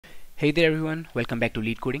Hey there everyone, welcome back to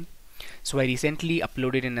Leetcoding. So I recently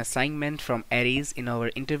uploaded an assignment from arrays in our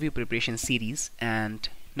interview preparation series, and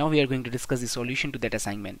now we are going to discuss the solution to that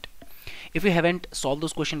assignment. If you haven't solved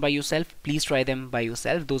those questions by yourself, please try them by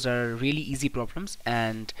yourself. Those are really easy problems,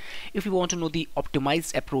 and if you want to know the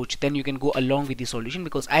optimized approach, then you can go along with the solution,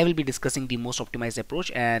 because I will be discussing the most optimized approach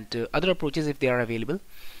and other approaches if they are available.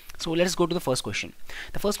 So let's go to the first question.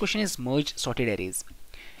 The first question is merge sorted arrays.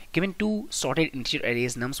 Given two sorted integer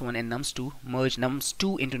arrays nums1 and nums2, merge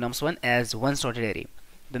nums2 into nums1 as one sorted array.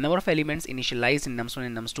 The number of elements initialized in nums1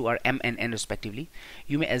 and nums2 are m and n respectively.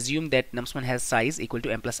 You may assume that nums1 has size equal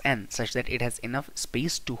to m plus n, such that it has enough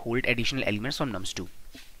space to hold additional elements from nums2.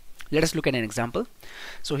 Let us look at an example.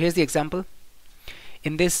 So here's the example.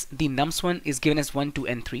 In this, the nums1 is given as 1, 2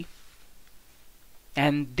 and 3,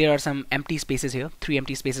 and there are some empty spaces here. 3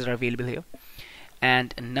 empty spaces are available here,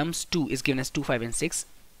 and nums2 is given as 2, 5 and 6.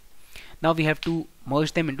 Now we have to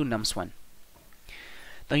merge them into nums1.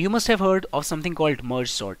 Now you must have heard of something called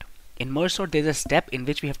merge sort. In merge sort, there is a step in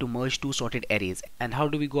which we have to merge two sorted arrays. And how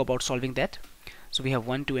do we go about solving that? So we have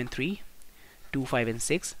 1, 2 and 3, 2, 5 and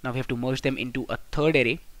 6. Now we have to merge them into a third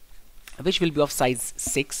array, which will be of size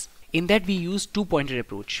 6. In that we use two-pointer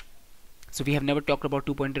approach. So we have never talked about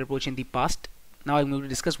two-pointer approach in the past. Now I'm going to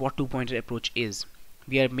discuss what two-pointer approach is.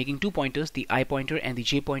 We are making two pointers, the I pointer and the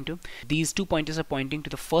j pointer. These two pointers are pointing to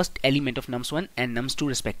the first element of nums1 and nums2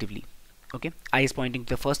 respectively. Okay, I is pointing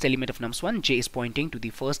to the first element of nums1, j is pointing to the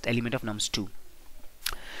first element of nums2.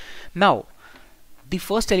 Now, the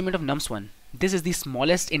first element of nums1, this is the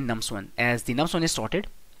smallest in nums1, as the nums1 is sorted.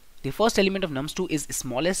 The first element of nums2 is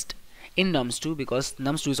smallest in nums2 because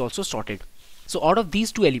nums2 is also sorted. So out of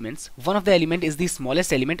these two elements, one of the element is the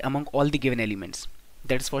smallest element among all the given elements.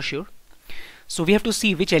 That is for sure. So we have to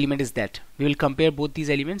see which element is that. We will compare both these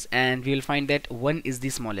elements and we will find that 1 is the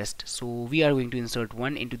smallest. So we are going to insert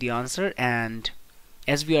 1 into the answer, and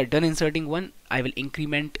as we are done inserting 1, I will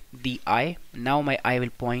increment the I. Now my I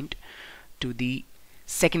will point to the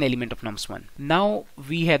second element of nums1. Now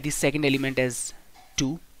we have the second element as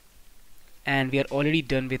 2, and we are already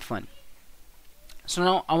done with 1. So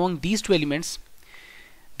now among these two elements,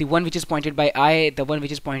 the one which is pointed by I, the one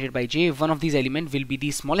which is pointed by j, one of these elements will be the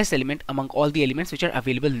smallest element among all the elements which are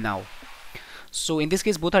available now. So in this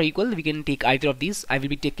case both are equal. We can take either of these. I will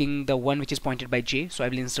be taking the one which is pointed by j, so I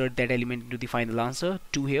will insert that element into the final answer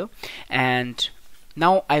 2 here, and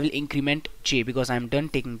now I will increment j because I am done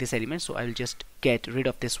taking this element. So I will just get rid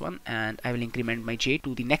of this one and I will increment my j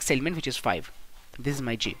to the next element, which is 5. This is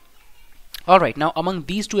my j. Alright, now among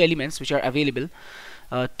these two elements which are available,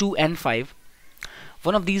 2 and 5,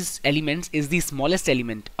 one of these elements is the smallest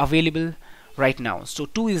element available right now. So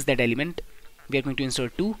 2 is that element. We are going to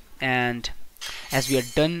insert 2, and as we are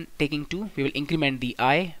done taking 2, we will increment the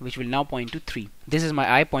I, which will now point to 3. This is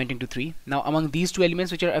my I pointing to 3. Now among these two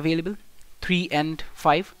elements which are available, 3 and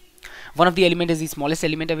 5, one of the element is the smallest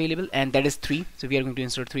element available, and that is 3. So we are going to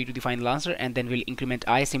insert 3 to the final answer, and then we'll increment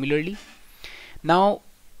I similarly. Now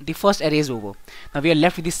the first array is over. Now we are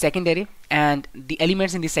left with the second array, and the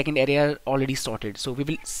elements in the second array are already sorted. So we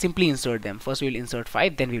will simply insert them. First we will insert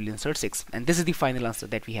 5, then we will insert 6, and this is the final answer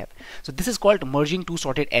that we have. So this is called merging two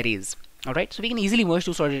sorted arrays. Alright, so we can easily merge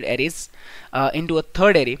two sorted arrays into a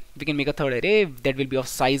third array. We can make a third array that will be of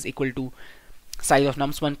size equal to size of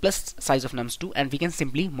nums1 plus size of nums2, and we can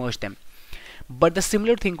simply merge them. But the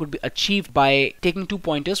similar thing could be achieved by taking two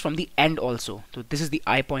pointers from the end also. So this is the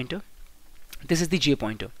I pointer, this is the j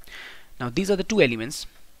pointer. Now these are the two elements,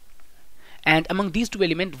 and among these two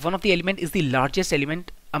elements, one of the element is the largest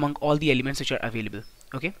element among all the elements which are available.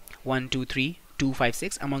 Okay, 1, 2, 3, 2, 5,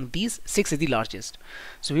 6. Among these, 6 is the largest.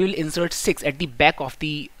 So we will insert 6 at the back of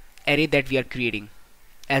the array that we are creating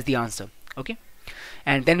as the answer. Okay,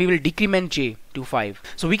 and then we will decrement j to 5.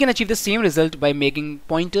 So we can achieve the same result by making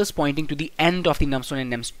pointers pointing to the end of the nums1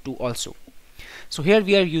 and nums2 also. So here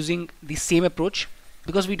we are using the same approach,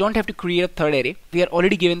 because we don't have to create a third array. We are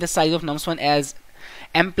already given the size of nums1 as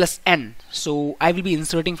m plus n. So I will be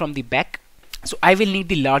inserting from the back. So I will need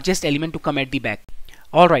the largest element to come at the back.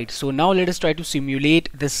 Alright, so now let us try to simulate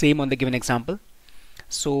the same on the given example.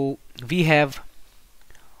 So we have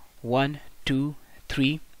 1, 2,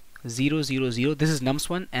 3, 0, 0, 0. This is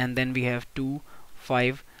nums1, and then we have 2,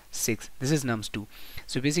 5, 6. This is nums2.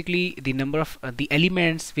 So basically the number of the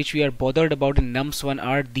elements which we are bothered about in nums1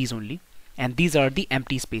 are these only, and these are the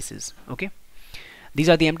empty spaces. Okay, these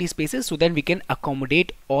are the empty spaces, so then we can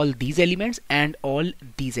accommodate all these elements and all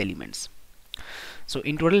these elements. So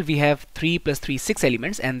in total we have 3 plus 3, 6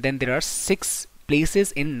 elements, and then there are 6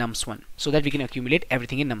 places in nums1, so that we can accumulate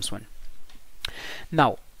everything in nums1.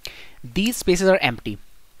 Now these spaces are empty,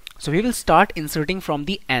 So we will start inserting from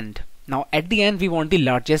the end. Now at the end we want the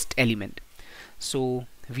largest element, so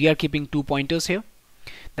we are keeping 2 pointers here.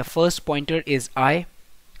 The first pointer is I,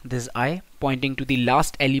 this is I, pointing to the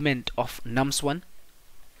last element of nums1.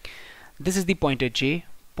 This is the pointer j,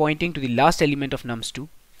 pointing to the last element of nums2.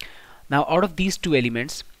 Now out of these two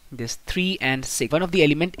elements, this 3 and 6, one of the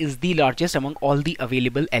element is the largest among all the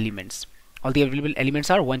available elements. All the available elements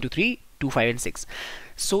are 1, 2, 3, 2, 5 and 6.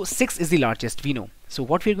 So 6 is the largest, we know. So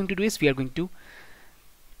what we are going to do is we are going to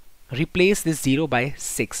replace this 0 by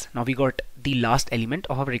 6. Now we got the last element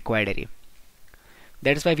of our required array.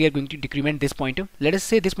 That is why we are going to decrement this pointer. Let us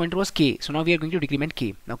say this pointer was k, so now we are going to decrement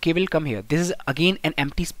k. Now k will come here. This is again an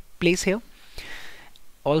empty place here.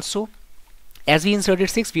 Also, as we inserted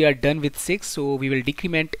 6, we are done with 6, so we will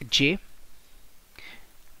decrement j.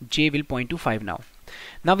 J will point to 5 now.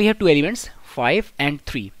 Now we have two elements, 5 and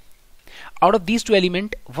 3. Out of these two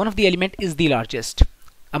elements, one of the element is the largest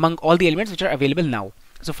among all the elements which are available now.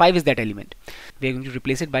 So 5 is that element. We are going to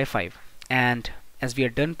replace it by 5, and as we are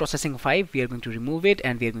done processing 5, we are going to remove it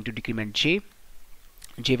and we are going to decrement j.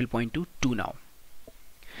 J will point to 2 now.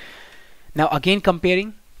 Now again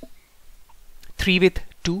comparing 3 with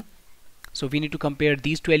 2. So we need to compare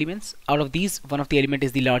these two elements. Out of these, one of the element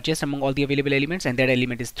is the largest among all the available elements, and that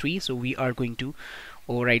element is 3. So we are going to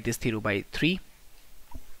overwrite this 0 by 3.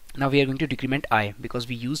 Now we are going to decrement I because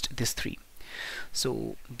we used this 3.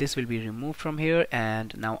 So this will be removed from here,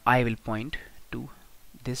 and now I will point to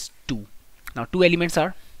this 2. Now two elements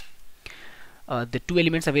are the two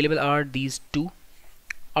elements available are these two.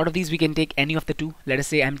 Out of these we can take any of the two. Let us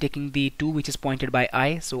say I'm taking the 2 which is pointed by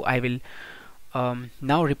I, so I will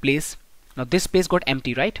now replace. Now this space got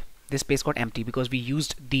empty, right? This space got empty because we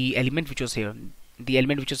used the element which was here. The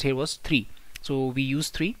element which was here was 3, so we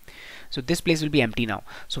used 3, so this place will be empty now.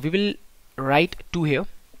 So we will write 2 here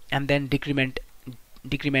and then decrement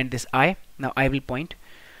this I. Now I will point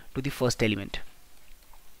to the first element.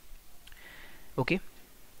 Okay,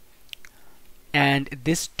 and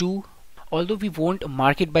this 2, although we won't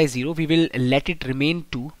mark it by 0, we will let it remain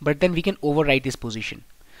 2, but then we can overwrite this position.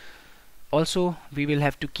 Also we will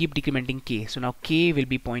have to keep decrementing k, so now k will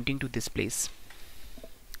be pointing to this place.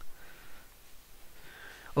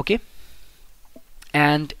 Okay,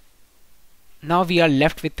 and now we are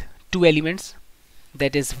left with two elements,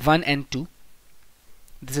 that is 1 and 2.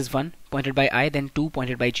 This is 1 pointed by I, then 2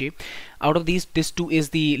 pointed by j. Out of these, this 2 is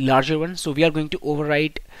the larger one, so we are going to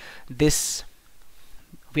overwrite this.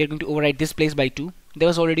 We are going to overwrite this place by 2. There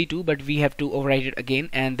was already 2, but we have to overwrite it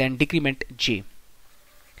again and then decrement j.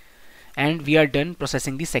 And we are done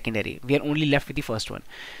processing the second array. We are only left with the first one.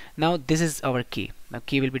 Now this is our k. Now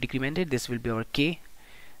k will be decremented. This will be our k.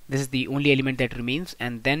 This is the only element that remains,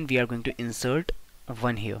 and then we are going to insert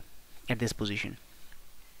 1 here at this position.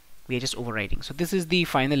 We are just overwriting. So this is the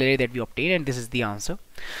final array that we obtained, and this is the answer.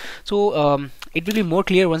 So it will be more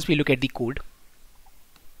clear once we look at the code.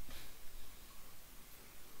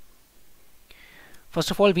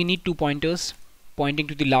 First of all, we need 2 pointers pointing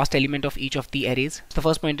to the last element of each of the arrays. The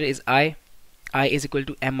first pointer is I is equal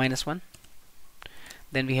to m minus 1.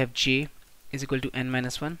 Then we have j is equal to n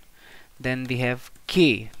minus 1. Then we have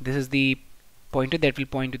k. This is the pointer that will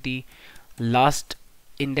point to the last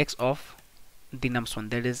index of the nums1,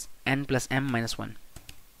 that is n plus m minus 1.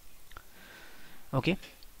 Okay,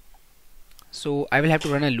 so I will have to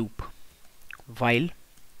run a loop while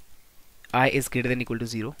I is greater than equal to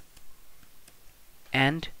 0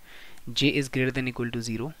 and j is greater than equal to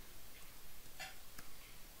 0.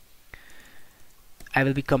 I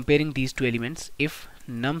will be comparing these two elements. If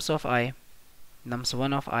nums1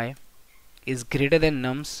 of I is greater than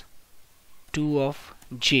nums2 of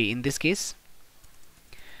j, in this case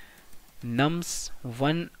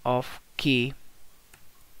nums1 of k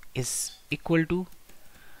is equal to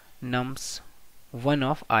nums1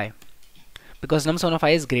 of I, because nums1 of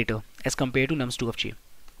I is greater as compared to nums2 of j.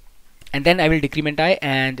 And then I will decrement I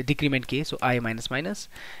and decrement k, so I minus minus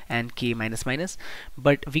and k minus minus.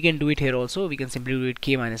 But we can do it here also. We can simply do it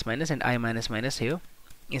k minus minus and I minus minus here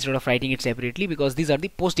instead of writing it separately, because these are the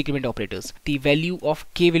post decrement operators. The value of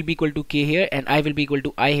k will be equal to k here and I will be equal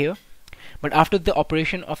to I here. But after the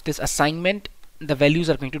operation of this assignment, the values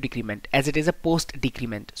are going to decrement as it is a post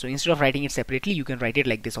decrement. So instead of writing it separately, you can write it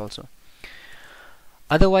like this also.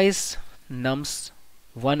 Otherwise,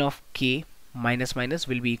 nums1 of k minus minus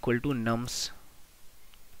will be equal to nums2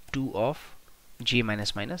 of j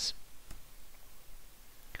minus minus.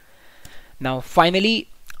 Now finally,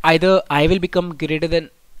 either I will become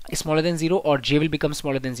smaller than 0 or j will become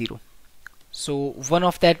smaller than 0. So one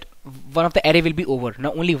of the array will be over.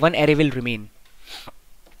 Now only one array will remain.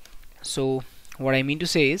 So what I mean to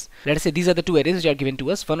say is, let us say these are the two arrays which are given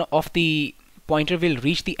to us. One of the pointer will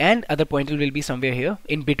reach the end, other pointer will be somewhere here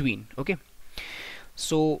in between. Okay,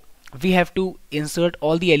 so we have to insert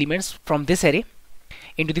all the elements from this array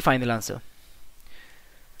into the final answer.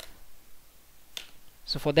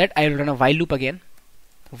 So for that I will run a while loop again.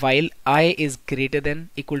 While I is greater than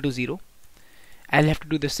equal to 0, I'll have to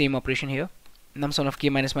do the same operation here. Nums1 of k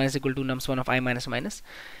minus minus equal to nums1 of I minus minus,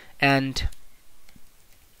 and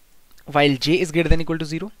while j is greater than equal to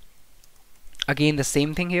 0, again the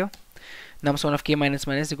same thing here. Nums1 of k minus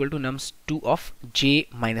minus equal to nums2 of j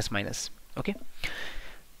minus minus. Okay,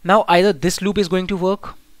 now either this loop is going to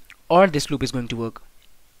work or this loop is going to work,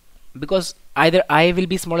 because either I will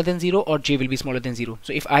be smaller than 0 or j will be smaller than 0.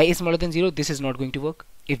 So if I is smaller than 0, this is not going to work.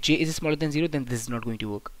 If j is smaller than 0, then this is not going to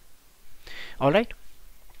work. Alright,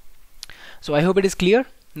 so I hope it is clear.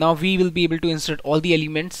 Now we will be able to insert all the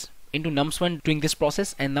elements into nums1 during this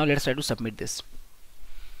process, and now let's try to submit this.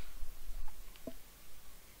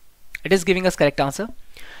 It is giving us correct answer.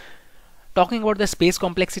 Talking about the space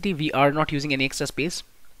complexity, we are not using any extra space,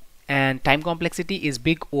 and time complexity is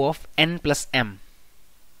big O of n plus m,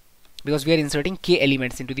 because we are inserting k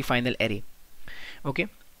elements into the final array. Okay,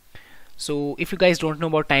 so if you guys don't know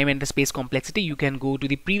about time and the space complexity, you can go to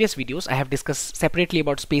the previous videos. I have discussed separately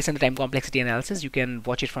about space and the time complexity analysis. You can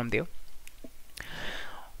watch it from there.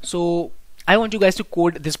 So I want you guys to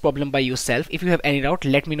code this problem by yourself. If you have any doubt,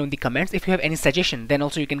 let me know in the comments. If you have any suggestion, then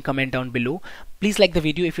also you can comment down below. Please like the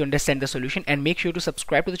video if you understand the solution, and make sure to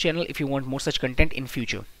subscribe to the channel if you want more such content in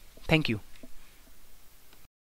future. Thank you.